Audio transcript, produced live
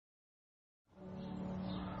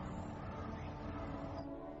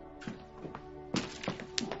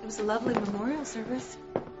was a lovely memorial service.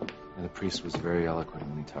 And the priest was very eloquent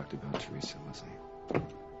when he talked about Teresa, wasn't he?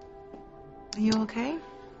 Are you okay?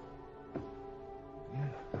 Yeah.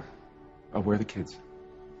 Oh, where are the kids?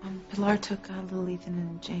 Pilar took little Ethan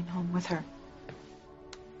and Jane home with her.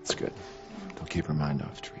 That's good. They'll keep her mind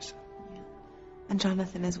off Teresa. Yeah. And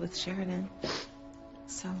Jonathan is with Sheridan.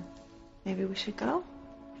 So, maybe we should go?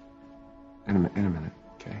 In a minute,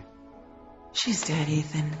 okay? She's dead,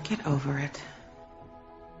 Ethan. Get over it.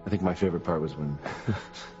 I think my favorite part was when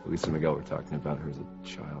Lisa and Miguel were talking about her as a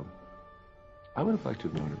child. I would have liked to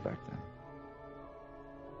have known her back then.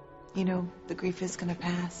 You know, the grief is going to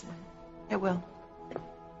pass. It will.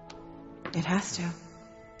 It has to.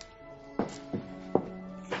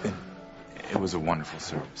 It was a wonderful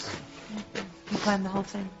service. You planned the whole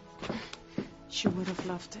thing? She would have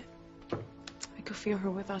loved it. I could feel her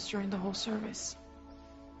with us during the whole service.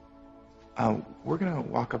 We're gonna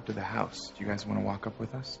walk up to the house. Do you guys want to walk up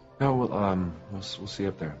with us? No, we'll see you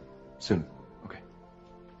up there soon. Okay.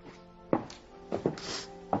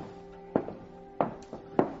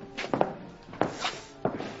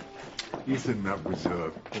 Ethan, that was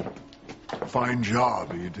a fine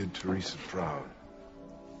job. You did Teresa proud.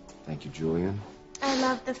 Thank you, Julian. I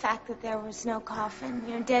love the fact that there was no coffin.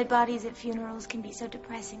 You know, dead bodies at funerals can be so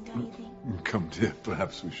depressing, don't you think? Come, dear,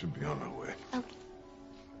 perhaps we should be on our way. Okay.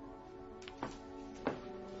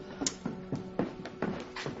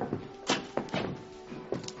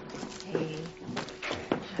 Hey,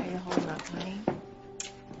 how you holding up, honey?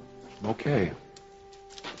 Okay.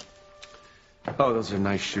 Oh, those are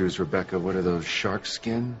nice shoes, Rebecca. What are those, shark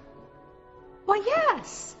skin? Well,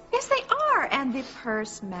 yes. Yes, they are. And the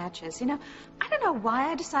purse matches. You know, I don't know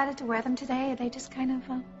why I decided to wear them today. They just kind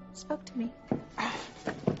of spoke to me.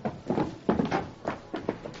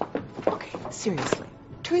 Okay, seriously.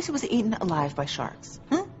 Teresa was eaten alive by sharks.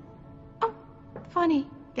 Huh? Oh, funny.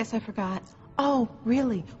 Guess I forgot. Oh,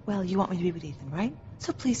 really? Well, you want me to be with Ethan, right?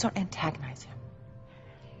 So please don't antagonize him.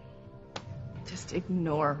 Just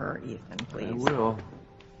ignore her, Ethan, please. I will.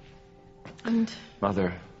 And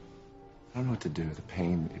Mother, I don't know what to do. The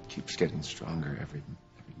pain, it keeps getting stronger every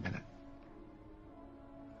minute.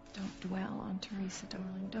 don't dwell on Teresa,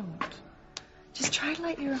 darling. Don't. Just try to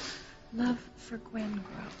let your love for Gwen grow.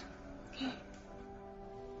 Okay?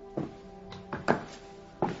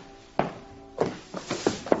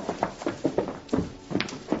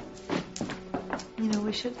 You know,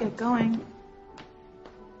 we should get going.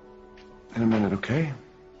 In a minute, okay?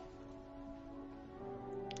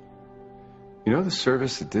 You know, the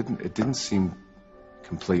service, it didn't seem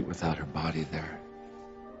complete without her body there.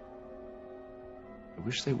 I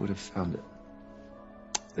wish they would have found it.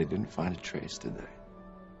 They didn't find a trace, did they?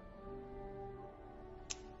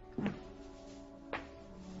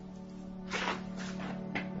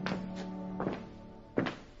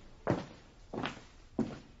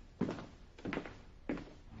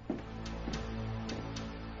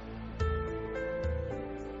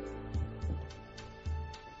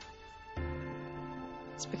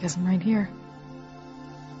 It's because I'm right here.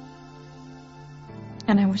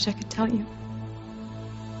 And I wish I could tell you.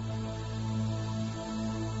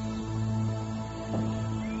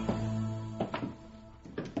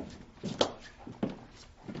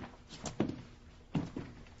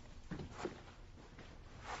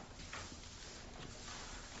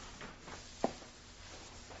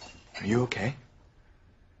 Are you okay?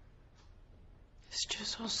 It's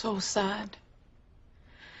just all so sad.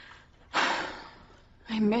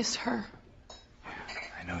 I miss her.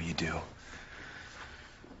 I know you do.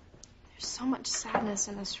 There's so much sadness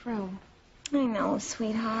in this room. I know,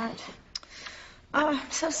 sweetheart. Oh,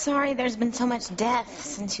 I'm so sorry there's been so much death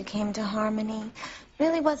since you came to Harmony. It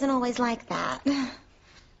really wasn't always like that.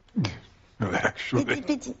 Well, actually.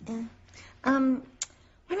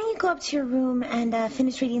 Why don't you go up to your room and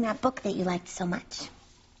finish reading that book that you liked so much?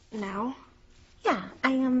 Now? Yeah,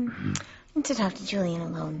 I need to talk to Julian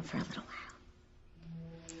alone for a little while.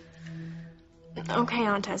 Okay,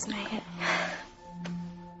 Aunt Esme.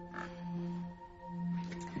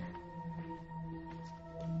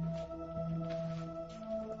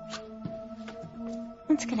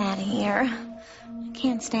 Let's get out of here. I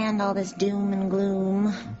can't stand all this doom and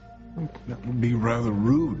gloom. That would be rather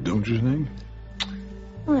rude, don't you think?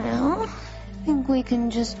 Well, I think we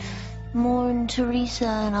can just mourn Teresa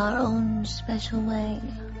in our own special way.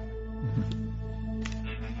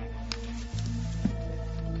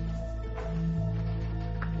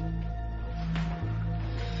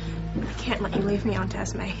 I can't let you leave me, Aunt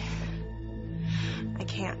Esme. I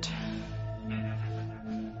can't.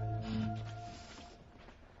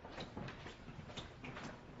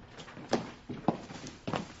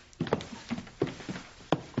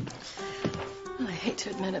 to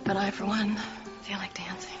admit it, but I, for one, feel like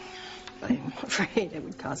dancing. I'm afraid it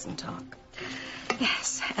would cause some talk.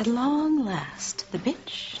 Yes, at long last, the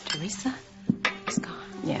bitch, Teresa, is gone.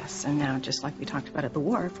 Yes, and now, just like we talked about at the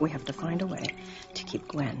wharf, we have to find a way to keep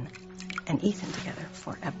Gwen and Ethan together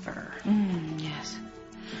forever. Yes.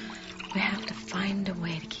 We have to find a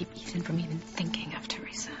way to keep Ethan from even thinking of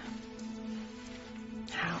Teresa.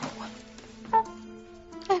 How?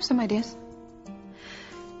 I have some ideas.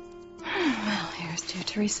 Well, here's to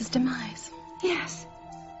Teresa's demise. Yes.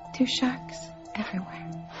 2 sharks everywhere.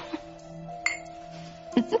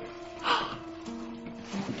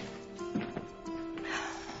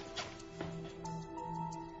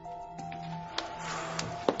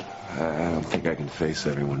 I don't think I can face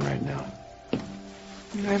everyone right now.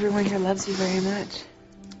 You know, everyone here loves you very much.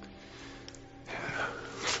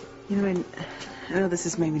 You know, I know this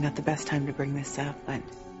is maybe not the best time to bring this up, but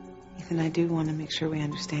Ethan, I do want to make sure we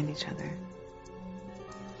understand each other.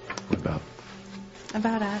 What about?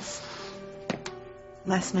 About us.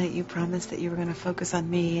 Last night you promised that you were going to focus on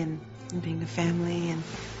me and being a family, and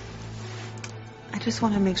I just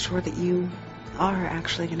want to make sure that you are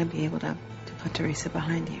actually going to be able to put Teresa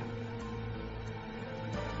behind you.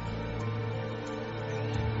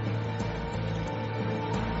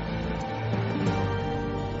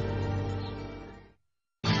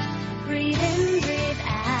 Breathe in, breathe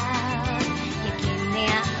out. You keep me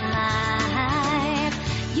alive.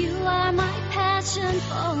 You are my passion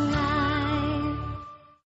for life.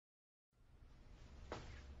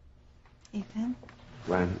 Ethan?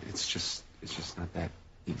 Gwen, it's just not that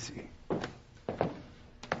easy.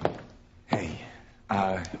 Hey,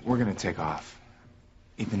 we're gonna take off.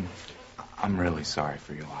 Ethan, I'm really sorry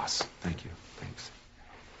for your loss. Thank you. Thanks.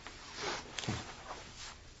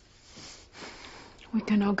 We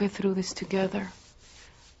can all get through this together.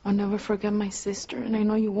 I'll never forget my sister, and I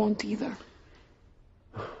know you won't either.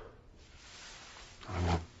 I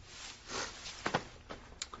won't.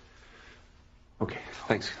 Okay,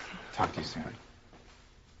 thanks. Talk to you soon.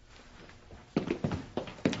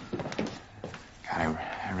 God,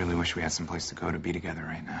 I really wish we had some place to go to be together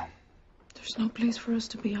right now. There's no place for us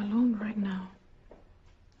to be alone right now.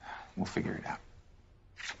 We'll figure it out.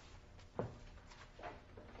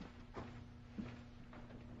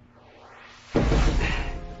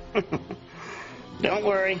 Don't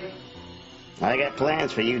worry. I got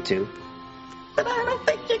plans for you two. But I don't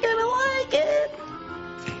think you're gonna like it.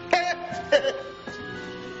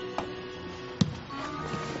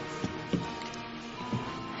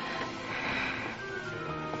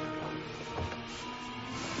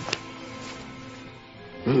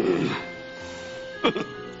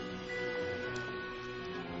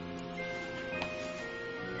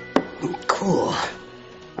 Cool.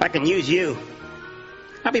 I can use you.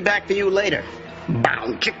 I'll be back for you later.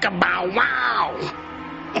 Bow chicka bow wow.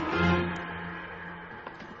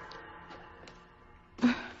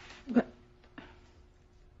 But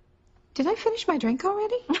did I finish my drink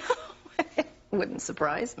already? Wouldn't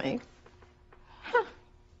surprise me. Huh.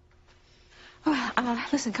 Well,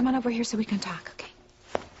 listen, come on over here so we can talk, okay?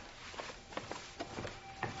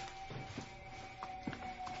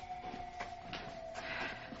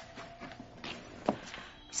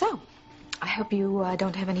 So, I hope you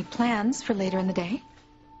don't have any plans for later in the day.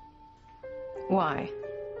 Why?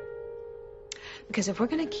 Because if we're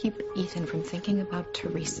going to keep Ethan from thinking about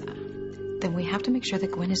Teresa, then we have to make sure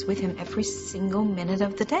that Gwen is with him every single minute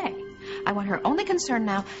of the day. I want her only concern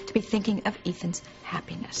now to be thinking of Ethan's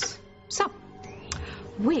happiness. So,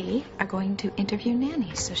 we are going to interview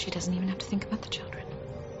nannies so she doesn't even have to think about the children.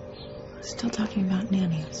 Still talking about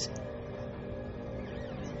nannies.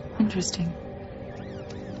 Interesting.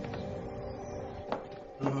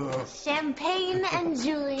 Champagne and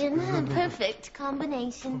Julian, a perfect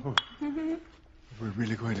combination. We're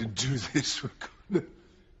really going to do this. We're going to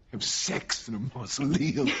have sex in a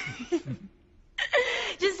mausoleum.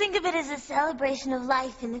 Just think of it as a celebration of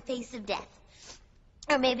life in the face of death.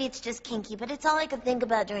 Or maybe it's just kinky, but it's all I could think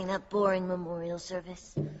about during that boring memorial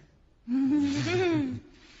service. I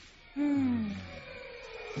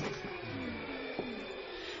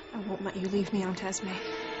won't let you leave me, Aunt Esme.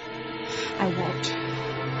 I won't.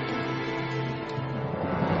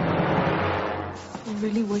 I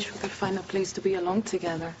really wish we could find a place to be alone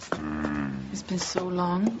together. It's been so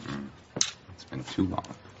long. It's been too long.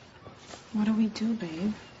 What do we do,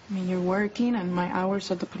 babe? I mean, you're working, and my hours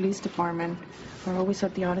at the police department are always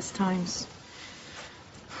at the oddest times.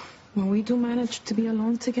 When we do manage to be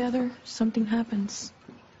alone together, something happens.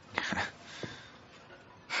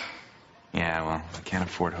 Yeah, well, I can't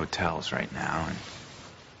afford hotels right now. And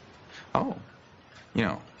oh, you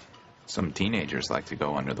know, Some teenagers like to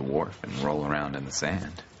go under the wharf and roll around in the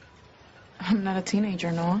sand. I'm not a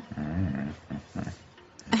teenager, Noah.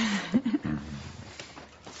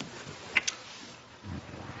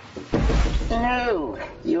 No,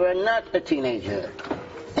 you are not a teenager.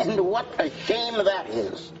 And what a shame that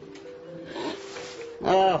is.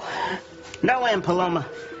 Oh, no, Aunt Paloma.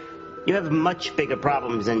 You have much bigger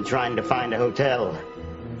problems than trying to find a hotel.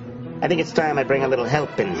 I think it's time I bring a little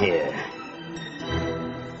help in here.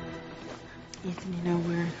 Ethan, you know,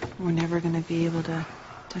 we're never going to be able to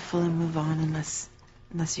fully move on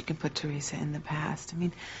unless you can put Teresa in the past. I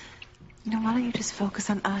mean, you know, why don't you just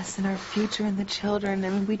focus on us and our future and the children? I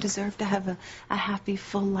mean, we deserve to have a happy,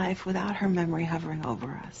 full life without her memory hovering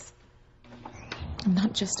over us. I'm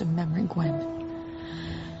not just a memory, Gwen.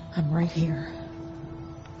 I'm right here.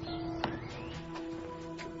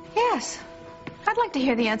 Yes. I'd like to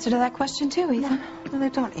hear the answer to that question, too, Ethan. Well,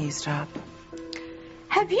 don't eavesdrop.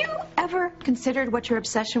 Have you ever considered what your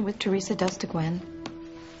obsession with Teresa does to Gwen?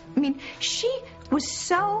 I mean, she was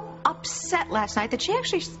so upset last night that she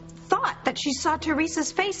actually thought that she saw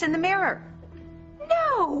Teresa's face in the mirror.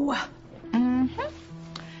 No! Mm-hmm.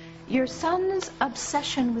 Your son's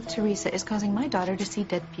obsession with Teresa is causing my daughter to see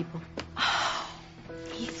dead people. Oh,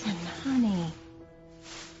 Ethan, honey.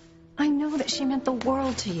 I know that she meant the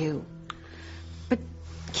world to you. But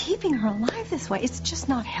keeping her alive this way, it's just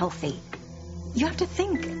not healthy. You have to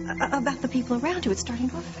think about the people around you. It's starting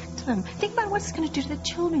to affect them. Think about what it's going to do to the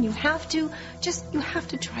children. You have to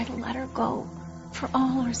try to let her go. For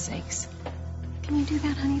all our sakes. Can you do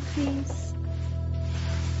that, honey, please?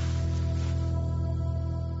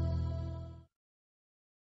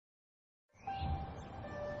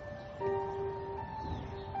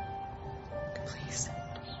 Please.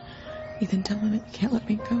 Ethan, tell him that you can't let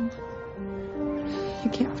me go. You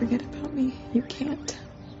can't forget about me. You can't.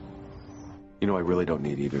 You know, I really don't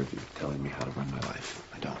need either of you telling me how to run my life.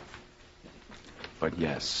 I don't. But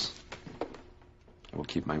yes, I will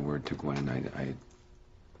keep my word to Gwen.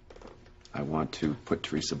 I want to put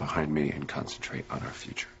Teresa behind me and concentrate on our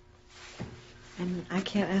future. And I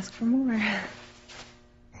can't ask for more. I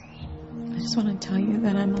just want to tell you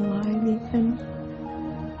that I'm alive, Ethan.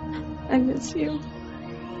 I miss you.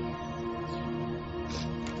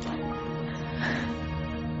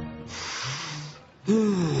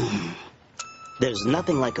 There's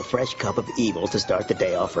nothing like a fresh cup of evil to start the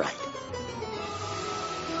day off right.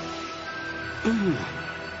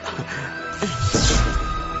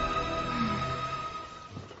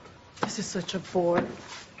 This is such a bore.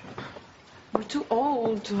 We're too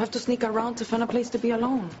old to have to sneak around to find a place to be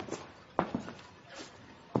alone.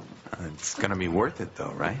 It's gonna be worth it,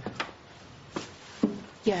 though, right?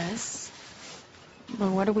 Yes. But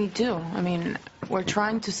what do? I mean, we're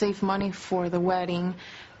trying to save money for the wedding,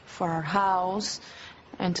 for our house,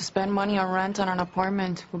 and to spend money on rent on an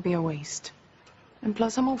apartment would be a waste. And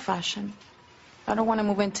plus, I'm old-fashioned. I don't want to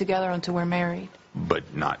move in together until we're married.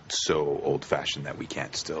 But not so old-fashioned that we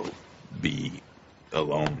can't still be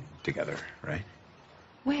alone together, right?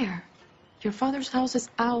 Where? Your father's house is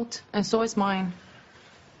out, and so is mine.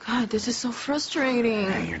 God, this is so frustrating.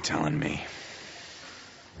 Yeah, you're telling me.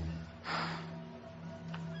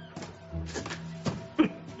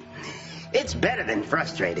 It's better than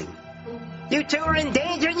frustrating. You two are in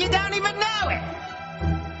danger and you don't even know it.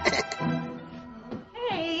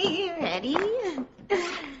 Hey, ready?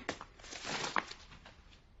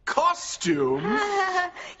 Costumes?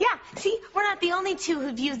 Yeah, see, we're not the only two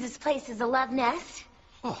who've used this place as a love nest.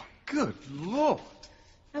 Oh, good Lord.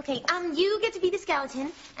 Okay, you get to be the skeleton,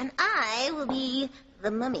 and I will be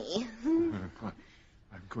the mummy.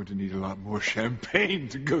 I'm going to need a lot more champagne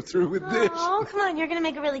to go through with this. Oh, come on, you're going to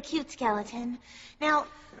make a really cute skeleton. Now,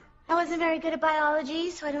 I wasn't very good at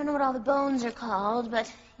biology, so I don't know what all the bones are called, but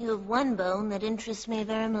you have one bone that interests me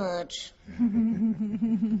very much. Do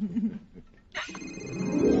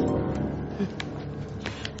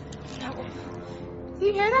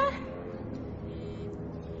you hear that?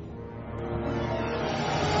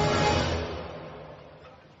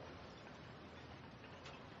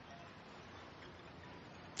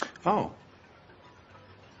 Oh.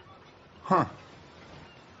 Huh.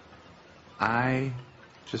 I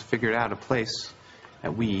just figured out a place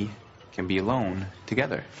that we can be alone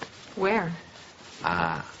together. Where?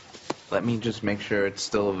 Let me just make sure it's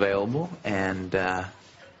still available, and then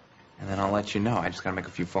I'll let you know. I just gotta make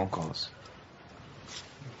a few phone calls.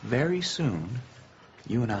 Very soon,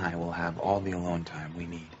 you and I will have all the alone time we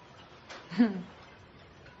need.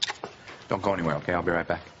 Don't go anywhere, okay? I'll be right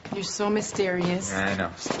back. You're so mysterious. I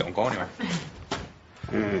know. Don't go anywhere.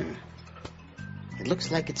 It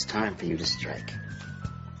looks like it's time for you to strike.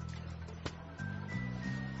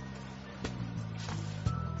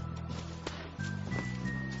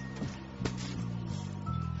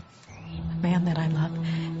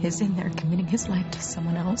 is in there committing his life to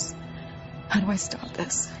someone else. How do I stop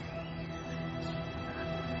this?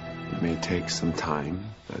 It may take some time,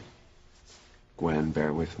 but Gwen,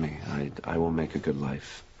 bear with me. I will make a good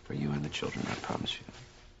life for you and the children, I promise you.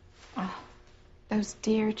 Oh, those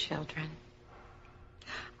dear children.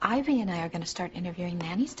 Ivy and I are going to start interviewing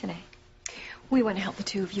nannies today. We want to help the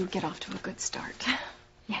two of you get off to a good start.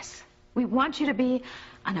 Yes. We want you to be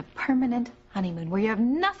on a permanent honeymoon where you have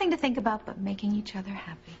nothing to think about but making each other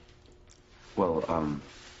happy. Well, I'm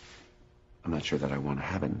not sure that I want to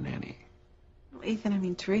have a nanny. Well, Ethan, I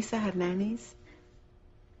mean, Teresa had nannies.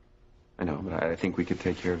 I know, but I think we could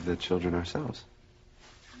take care of the children ourselves.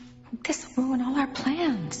 This will ruin all our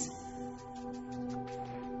plans.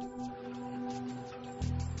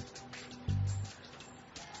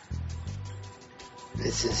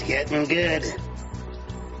 This is getting good.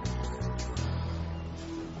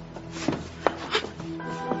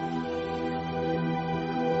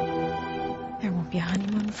 There won't be a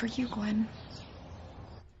honeymoon for you, Gwen.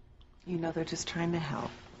 You know they're just trying to help.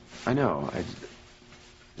 I know. I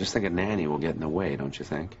just think a nanny will get in the way, don't you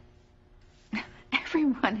think?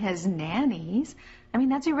 Everyone has nannies. I mean,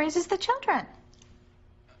 that's who raises the children.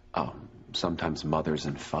 Oh, sometimes mothers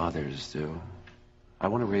and fathers do. I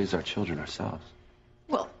want to raise our children ourselves.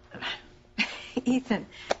 Well, Ethan,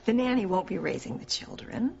 the nanny won't be raising the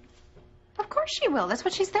children. Of course she will. That's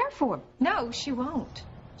what she's there for. No, she won't.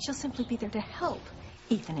 She'll simply be there to help.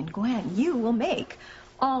 Ethan and Gwen, you will make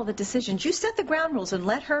all the decisions. You set the ground rules and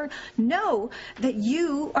let her know that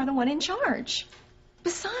you are the one in charge.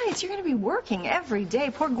 Besides, you're going to be working every day.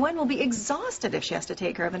 Poor Gwen will be exhausted if she has to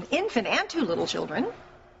take care of an infant and two little children.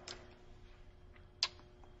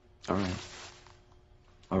 All right.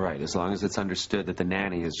 All right, as long as it's understood that the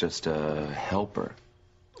nanny is just a helper.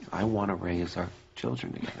 I want to raise our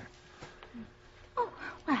children together. Oh,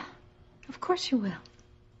 well, of course you will.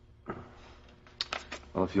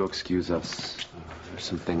 Well, if you'll excuse us, there's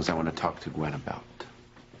some things I want to talk to Gwen about.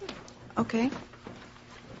 Okay.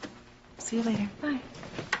 See you later. Bye.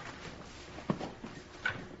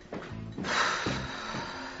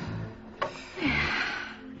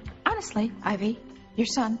 Honestly, Ivy, your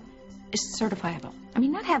son is certifiable. I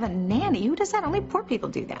mean, not have a nanny. Who does that? Only poor people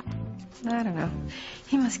do that. I don't know.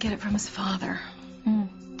 He must get it from his father.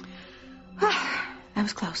 That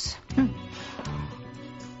was close.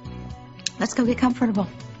 Let's go get comfortable.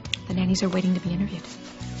 The nannies are waiting to be interviewed.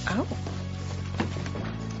 Oh.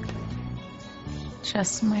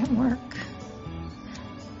 Just might work.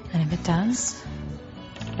 And if it does,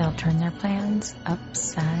 they'll turn their plans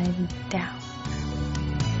upside down.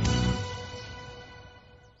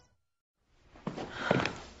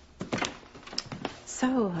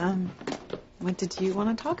 So, what did you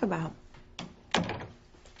want to talk about?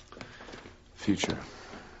 Future.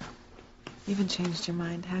 You haven't changed your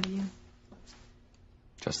mind, have you?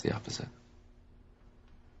 Just the opposite.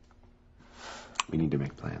 We need to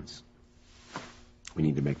make plans. We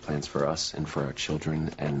need to make plans for us and for our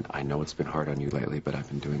children, and I know it's been hard on you lately, but I've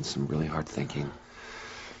been doing some really hard thinking.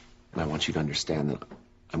 And I want you to understand that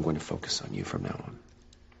I'm going to focus on you from now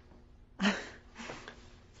on.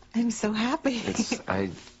 I'm so happy.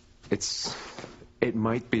 It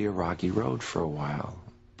might be a rocky road for a while,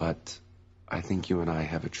 but I think you and I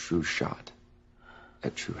have a true shot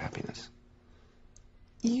at true happiness.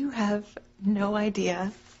 You have no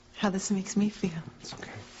idea how this makes me feel. It's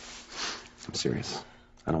okay. I'm serious.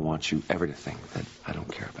 I don't want you ever to think that I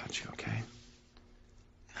don't care about you, okay?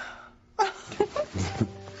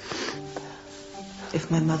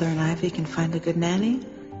 If my mother and Ivy can find a good nanny,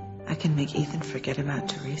 I can make Ethan forget about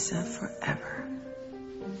Teresa forever.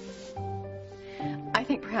 I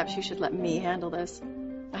think perhaps you should let me handle this.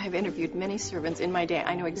 I have interviewed many servants in my day.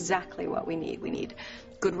 I know exactly what we need. We need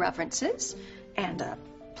good references and a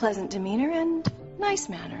pleasant demeanor and nice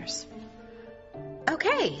manners.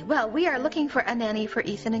 Okay, well, we are looking for a nanny for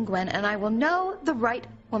Ethan and Gwen, and I will know the right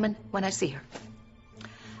woman when I see her.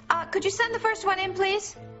 Could you send the first one in,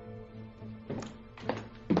 please?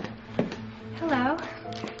 Hello.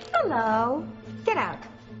 Hello. Get out.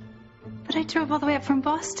 But I drove all the way up from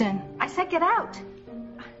Boston. I said get out.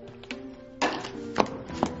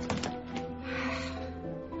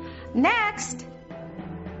 Next.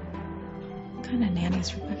 What kind of nanny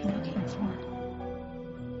is Rebecca looking for?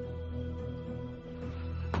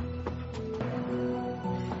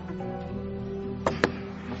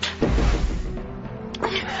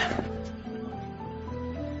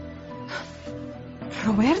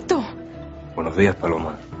 Roberto. Buenos días,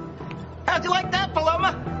 Paloma. How'd you like that,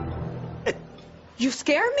 Paloma? You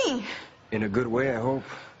scare me. In a good way, I hope.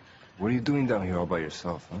 What are you doing down here all by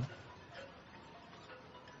yourself, huh?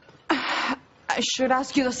 I should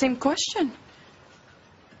ask you the same question.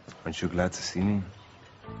 Aren't you glad to see me?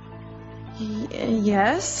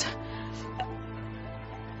 Yes.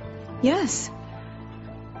 Yes.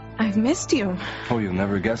 I've missed you. Oh, you'll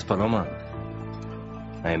never guess, Paloma.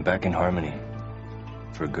 I am back in Harmony.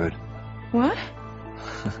 For good. What?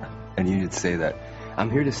 I knew you'd say that. I'm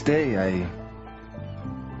here to stay.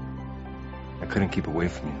 I couldn't keep away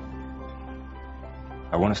from you.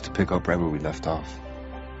 I want us to pick up right where we left off.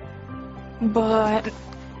 But...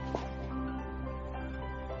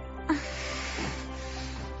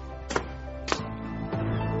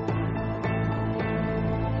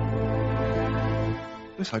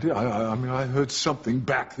 Yes, I did. I mean, I heard something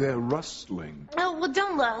back there rustling. Oh, well,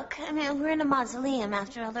 don't look. I mean, we're in a mausoleum.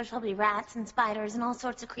 After all, there's probably rats and spiders and all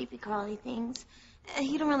sorts of creepy crawly things.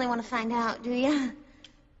 You don't really want to find out, do you?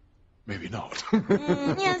 Maybe not.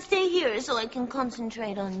 Yeah, stay here so I can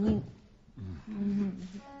concentrate on you.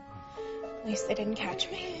 At least they didn't catch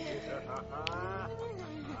me.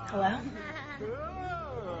 Hello?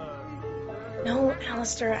 No,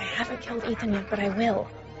 Alistair, I haven't killed Ethan yet, but I will.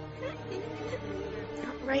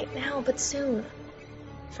 Not right now, but soon.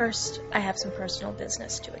 First, I have some personal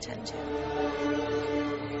business to attend to.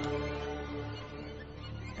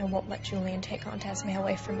 I won't let Julian take Aunt Esme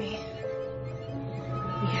away from me.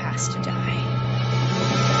 He has to die.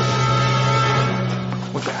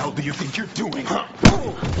 What the hell do you think you're doing?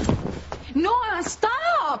 Noah,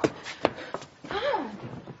 stop!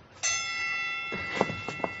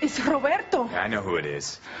 It's Roberto. Yeah, I know who it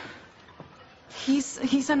is.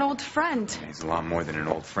 He's an old friend. He's a lot more than an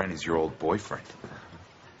old friend. He's your old boyfriend.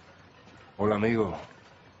 Hola, amigo.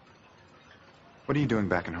 What are you doing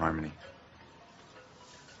back in Harmony?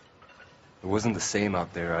 It wasn't the same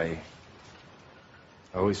out there. I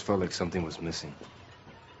always felt like something was missing.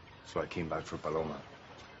 So I came back for Paloma.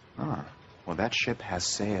 Ah, well, that ship has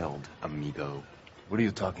sailed, amigo. What are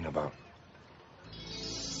you talking about?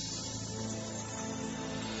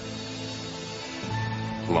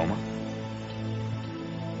 Paloma?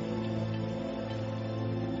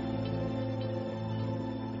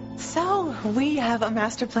 So, we have a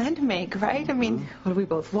master plan to make, right? I mean, what do we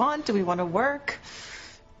both want? Do we want to work?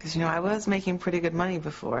 Because, I was making pretty good money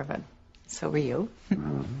before, but so were you.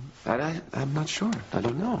 I'm not sure. I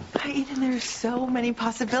don't know. Ethan, there's so many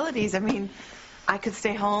possibilities. I mean, I could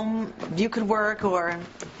stay home, you could work, or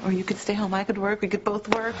you could stay home, I could work. We could both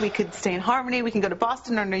work. We could stay in Harmony. We can go to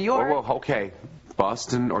Boston or New York. Whoa, okay.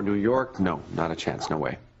 Boston or New York? No, not a chance. No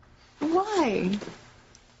way. Why?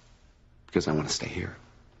 Because I want to stay here.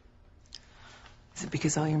 Is it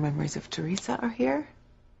because all your memories of Teresa are here?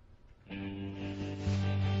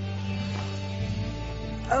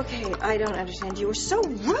 Okay, I don't understand. You were so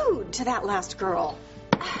rude to that last girl.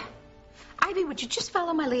 Ivy, would you just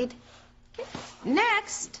follow my lead?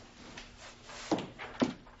 Next.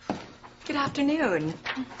 Good afternoon.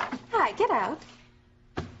 Hi, get out.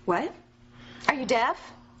 What? Are you deaf?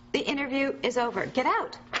 The interview is over. Get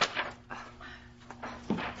out.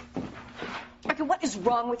 Okay, what is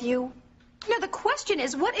wrong with you? No, the question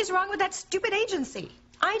is, what is wrong with that stupid agency?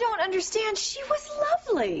 I don't understand. She was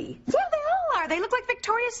lovely. Yeah, they all are. They look like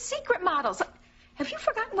Victoria's Secret models. Have you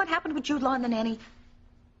forgotten what happened with Jude Law and the nanny?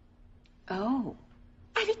 Oh.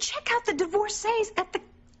 Ivy, check out the divorcees at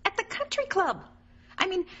the country club. I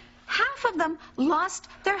mean, half of them lost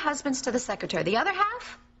their husbands to the secretary. The other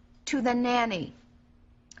half to the nanny.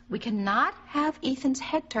 We cannot have Ethan's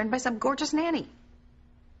head turned by some gorgeous nanny.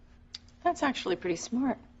 That's actually pretty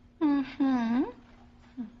smart. Mm-hmm.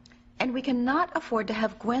 And we cannot afford to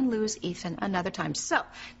have Gwen lose Ethan another time. So,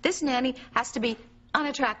 this nanny has to be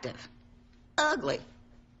unattractive, ugly,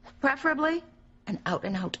 preferably an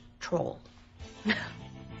out-and-out troll.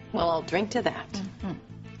 Well, I'll drink to that. Mm-hmm.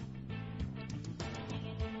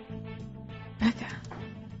 Becca,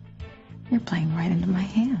 you're playing right into my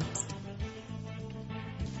hands.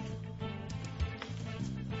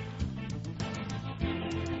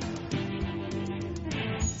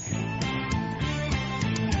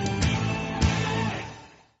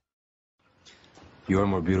 You are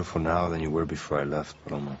more beautiful now than you were before I left,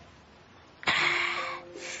 Paloma.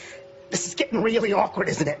 This is getting really awkward,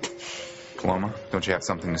 isn't it? Paloma, don't you have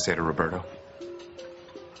something to say to Roberto?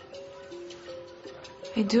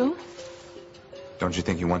 I do? Don't you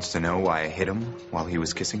think he wants to know why I hit him while he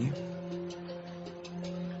was kissing you?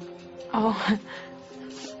 Oh,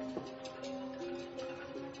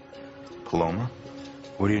 Paloma?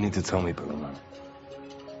 What do you need to tell me, Paloma?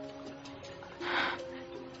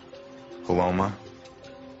 Paloma?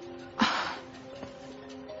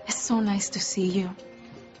 it's so nice to see you.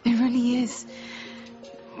 It really is.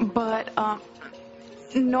 But,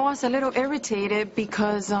 Noah's a little irritated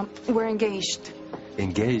because we're engaged.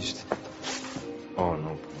 Engaged? Oh,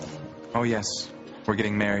 no. Oh, yes. We're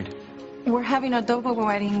getting married. We're having a double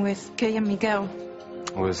wedding with Kay and Miguel.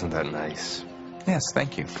 Oh, isn't that nice? Yes,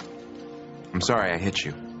 thank you. I'm sorry I hit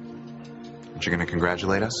you. Aren't you going to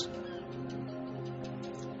congratulate us?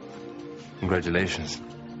 Congratulations.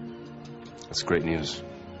 That's great news.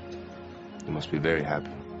 You must be very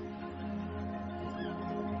happy.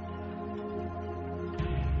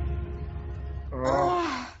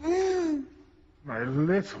 My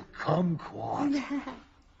little kumquat.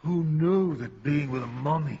 Who knew that being with a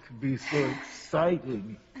mummy could be so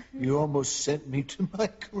exciting? You almost sent me to my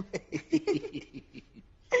grave.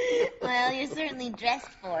 Well, you're certainly dressed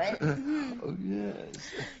for it. Oh, yes.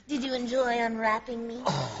 Did you enjoy unwrapping me?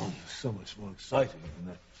 Oh, so much more exciting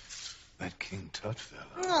than that King Tut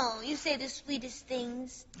fella. Oh, you say the sweetest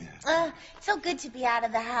things. Yes. It's so good to be out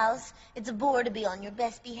of the house. It's a bore to be on your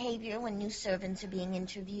best behavior when new servants are being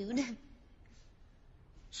interviewed.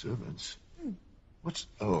 Servants? What's...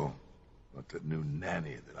 Oh, not that new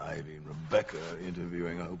nanny that Ivy and Rebecca are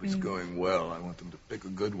interviewing. I hope it's going well. I want them to pick a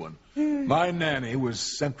good one. My nanny was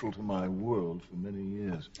central to my world for many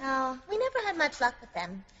years. Oh, we never had much luck with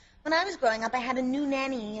them. When I was growing up, I had a new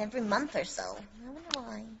nanny every month or so. I wonder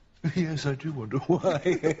why. Yes, I do wonder why.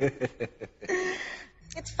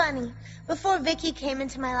 It's funny. Before Vicky came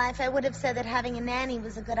into my life, I would have said that having a nanny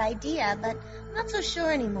was a good idea, but I'm not so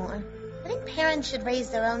sure anymore. I think parents should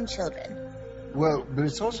raise their own children. Well, but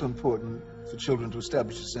it's also important for children to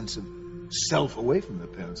establish a sense of self away from their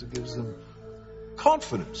parents. It gives them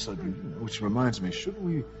confidence. Which reminds me, shouldn't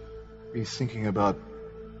we be thinking about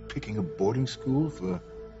picking a boarding school for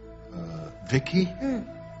Vicky?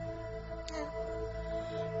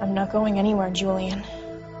 I'm not going anywhere, Julian.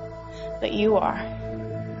 But you are.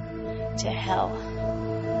 To hell.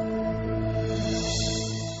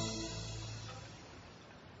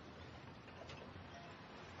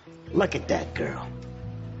 Look at that girl.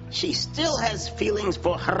 She still has feelings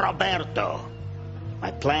for Roberto.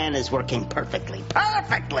 My plan is working perfectly.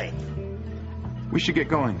 Perfectly! We should get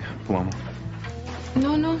going, Paloma.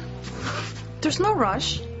 No. There's no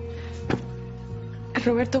rush.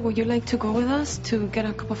 Roberto, would you like to go with us to get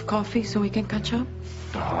a cup of coffee so we can catch up?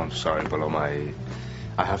 Oh, I'm sorry, Paloma.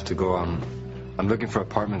 I have to go. I'm looking for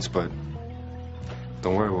apartments, but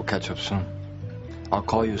don't worry, we'll catch up soon. I'll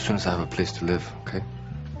call you as soon as I have a place to live, okay?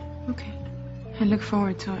 Okay. I look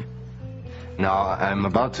forward to it. Now, I'm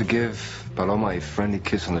about to give Paloma a friendly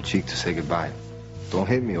kiss on the cheek to say goodbye. Don't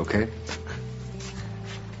hit me, okay?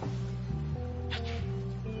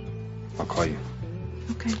 I'll call you.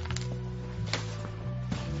 Okay.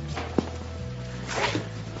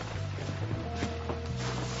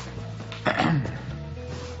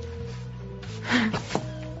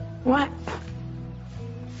 What?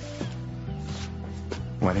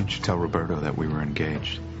 Why didn't you tell Roberto that we were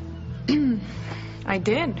engaged? I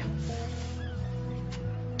did.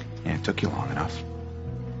 Yeah, it took you long enough.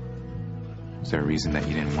 Is there a reason that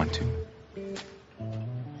you didn't want to?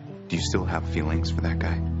 Do you still have feelings for that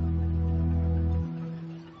guy?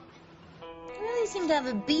 You really seem to have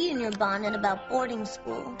a bee in your bonnet about boarding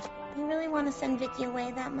school. You really want to send Vicky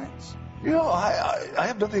away that much? You know, I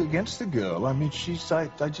have nothing against the girl. I mean,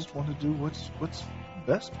 I just want to do what's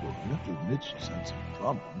best for her. You have to admit she's had some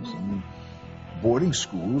problems. I mean, boarding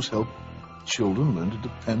schools help children learn to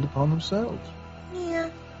depend upon themselves. Yeah.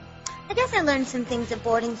 I guess I learned some things at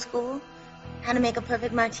boarding school. How to make a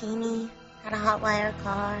perfect martini, how to hotwire a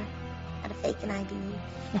car, how to fake an ID.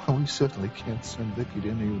 Well, we certainly can't send Vicky to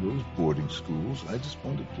any of those boarding schools. I just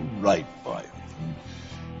want to do right by her. And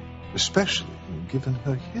especially, given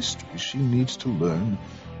her history, she needs to learn,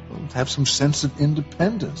 to have some sense of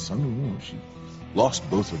independence. I mean, she lost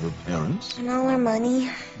both of her parents. And all her money.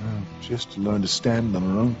 Just to learn to stand on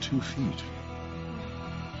her own 2 feet.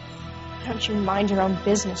 Why don't you mind your own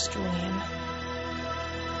business, Julian?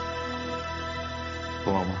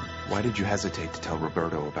 Paloma, why did you hesitate to tell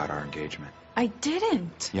Roberto about our engagement? I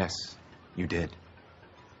didn't. Yes, you did.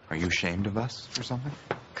 Are you ashamed of us or something?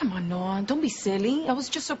 Come on, Noah. Don't be silly. I was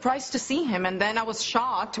just surprised to see him, and then I was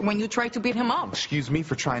shocked when you tried to beat him up. Excuse me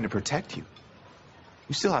for trying to protect you.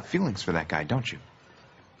 You still have feelings for that guy, don't you?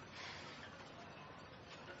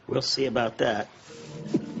 We'll see about that.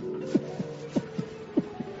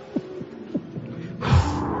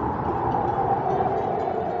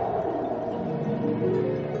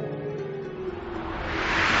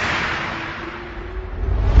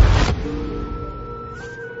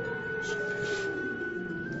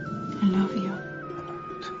 I love you.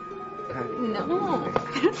 No.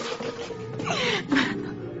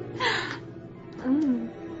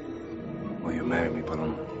 Will you marry me, Paloma?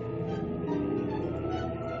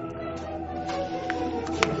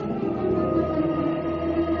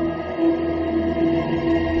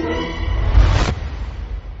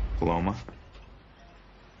 Paloma.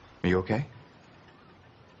 Are you okay?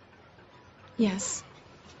 Yes.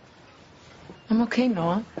 I'm okay,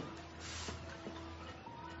 Noah.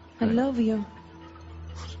 I Good. love you.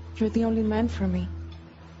 You're the only man for me.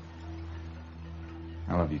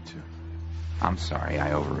 I love you too. I'm sorry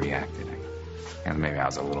I overreacted. And maybe I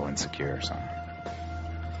was a little insecure or something.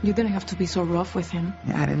 You didn't have to be so rough with him.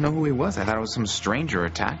 Yeah, I didn't know who he was. I thought it was some stranger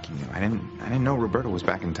attacking you. I didn't know Roberto was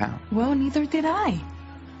back in town. Well, neither did I.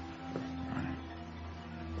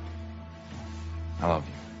 I love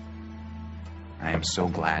you. I am so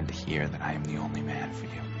glad to hear that I am the only man for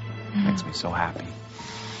you. It makes me so happy.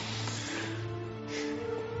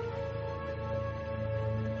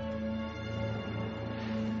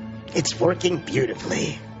 It's working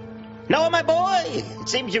beautifully. Noah, my boy, it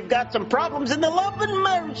seems you've got some problems in the love and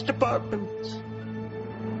marriage department.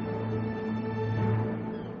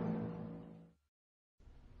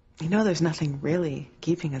 You know there's nothing really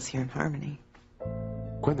keeping us here in Harmony.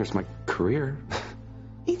 Gwen, there's my career.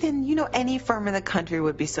 Ethan, you know any firm in the country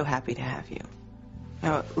would be so happy to have you.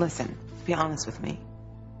 Now, listen, be honest with me.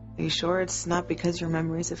 Are you sure it's not because your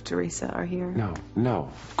memories of Teresa are here? No,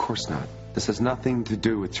 of course not. This has nothing to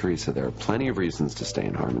do with Teresa. There are plenty of reasons to stay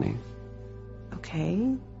in Harmony.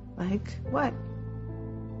 Okay, like what?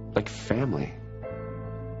 Like family.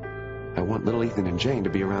 I want little Ethan and Jane to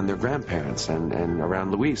be around their grandparents and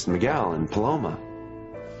around Luis and Miguel and Paloma.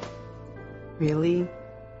 Really?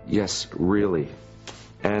 Yes, really.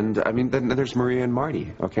 And, I mean, then there's Maria and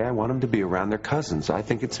Marty, okay? I want them to be around their cousins. I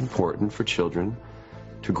think it's important for children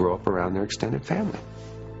to grow up around their extended family.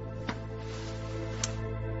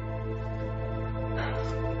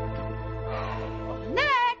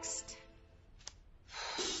 Next!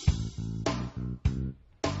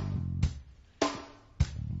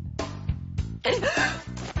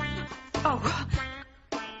 Oh.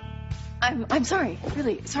 I'm sorry.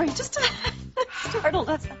 Really, sorry. Just startled.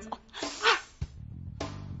 That's all.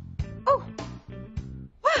 Oh.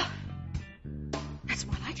 Wow. That's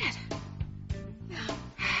more like it.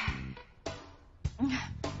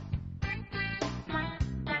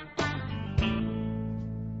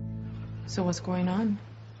 So what's going on?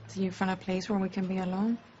 Do you find a place where we can be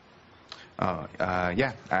alone? Oh,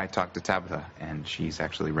 yeah. I talked to Tabitha, and she's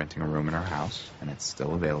actually renting a room in her house, and it's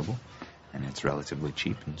still available, and it's relatively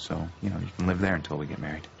cheap, and so, you know, you can live there until we get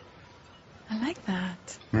married. I like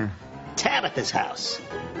that. Yeah. Tabitha's house.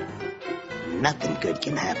 Nothing good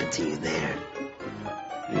can happen to you there.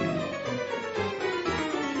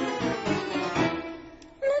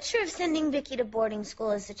 I'm not sure if sending Vicky to boarding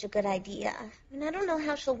school is such a good idea. I mean, I don't know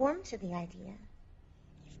how she'll warm to the idea.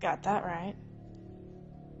 You've got that right.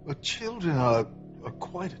 Well, children are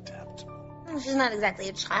quite adaptable. Well, she's not exactly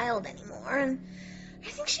a child anymore, and I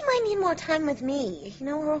think she might need more time with me. You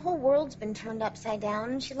know, her whole world's been turned upside down,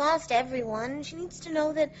 and she lost everyone. She needs to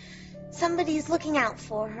know that somebody's looking out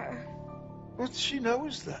for her. Well, she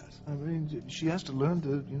knows that. I mean, she has to learn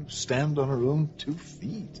to stand on her own 2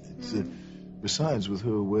 feet. Besides, with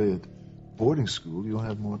her away at boarding school, you'll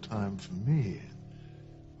have more time for me.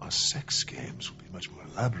 Our sex games will be much more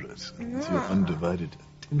elaborate with your undivided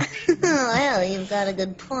attention. Well, you've got a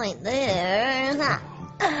good point there.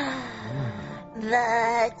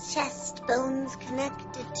 The chest bone's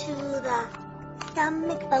connected to the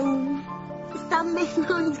stomach bone. The stomach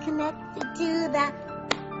bone's connected to the...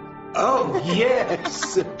 Oh,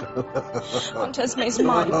 yes! Aunt Esme's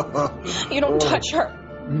mine. You don't touch her.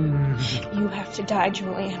 You have to die,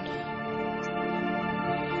 Julian.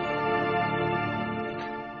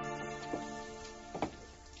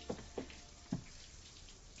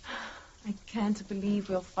 I can't believe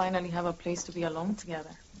we'll finally have a place to be alone together.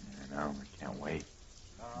 I know. I can't wait.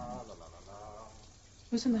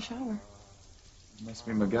 Who's in the shower? It must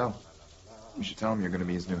be Miguel. You should tell him you're going to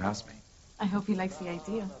be his new housemate. I hope he likes the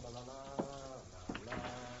idea.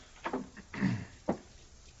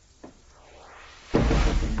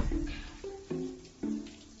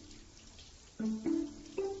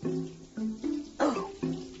 Oh,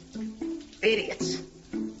 idiots.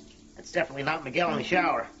 That's definitely not Miguel in the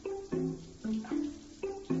shower.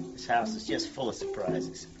 This house is just full of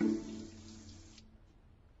surprises.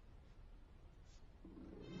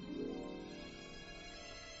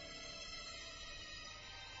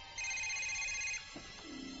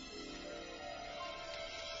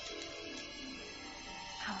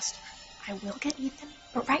 Alistair, I will get Ethan,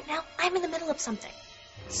 but right now I'm in the middle of something.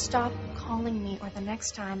 Stop calling me, or the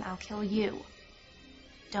next time I'll kill you.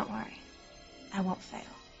 Don't worry, I won't fail.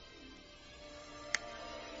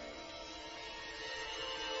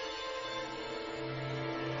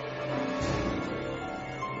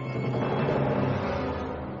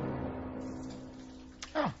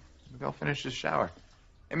 Miguel finished his shower.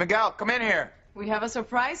 Hey, Miguel, come in here. We have a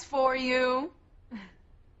surprise for you.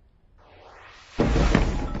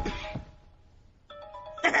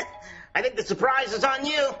 I think the surprise is on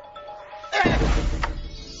you.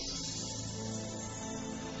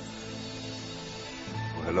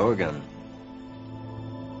 Well, hello again.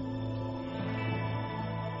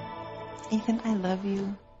 Ethan, I love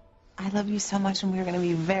you. I love you so much, and we're going to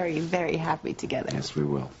be very, very happy together. Yes, we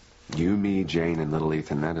will. You, me, Jane, and little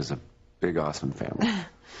Ethan, that is a big, awesome family.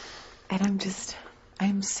 And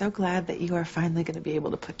I'm so glad that you are finally going to be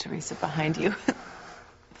able to put Teresa behind you.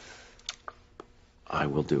 I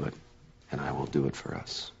will do it, and I will do it for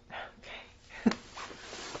us. Okay.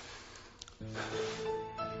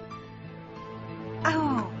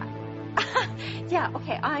 Oh. Yeah,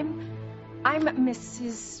 okay. I'm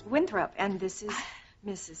Mrs. Winthrop, and this is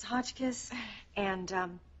Mrs. Hotchkiss. And,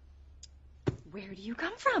 where do you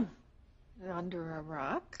come from? Under a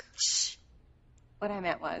rock? Shh. What I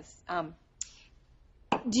meant was,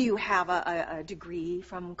 do you have a degree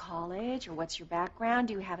from college, or what's your background?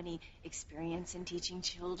 Do you have any experience in teaching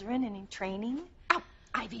children, any training? Oh,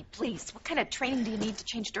 Ivy, please. What kind of training do you need to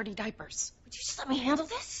change dirty diapers? Would you just let me handle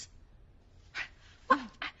this? Well,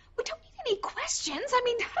 we don't need any questions. I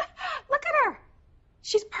mean, look at her.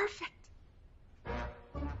 She's perfect.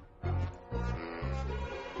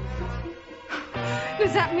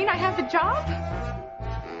 Does that mean I have the job?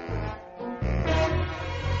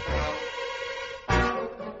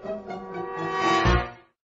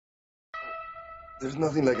 There's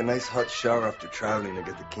nothing like a nice hot shower after traveling to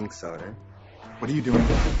get the kinks out, eh? What are you doing?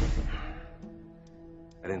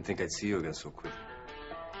 I didn't think I'd see you again so quick.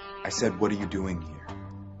 I said, what are you doing here?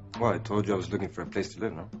 Well, I told you I was looking for a place to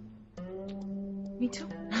live, no? Me too.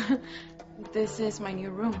 This is my new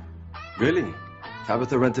room. Really?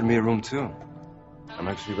 Tabitha rented me a room, too. I'm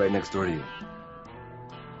actually right next door to you.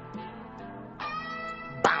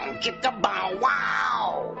 Bow, chicka, bow,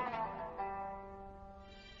 wow!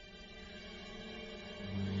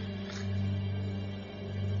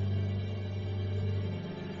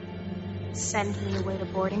 Send me away to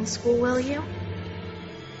boarding school, will you?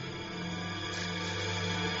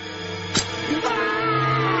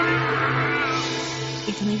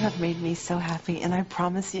 Ethan, you have made me so happy, and I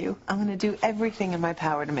promise you, I'm going to do everything in my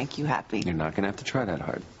power to make you happy. You're not going to have to try that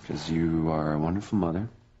hard, because you are a wonderful mother.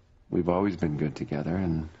 We've always been good together,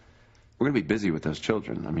 and we're going to be busy with those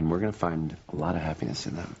children. I mean, we're going to find a lot of happiness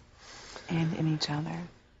in them. And in each other.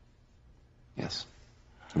 Yes.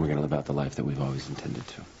 And we're going to live out the life that we've always intended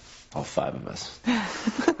to. All 5 of us.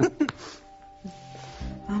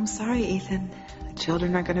 I'm sorry, Ethan. The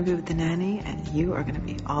children are going to be with the nanny, and you are going to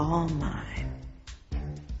be all mine.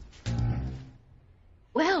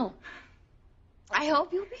 Well, I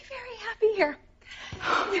hope you'll be very happy here.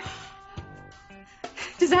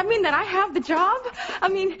 Does that mean that I have the job? I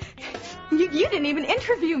mean, you didn't even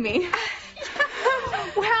interview me.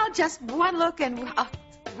 Well, just one look and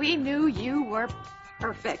we knew you were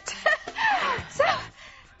perfect. So,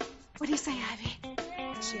 what do you say, Ivy?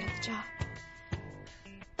 Does she have the job?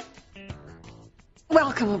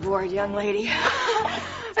 Welcome aboard, young lady.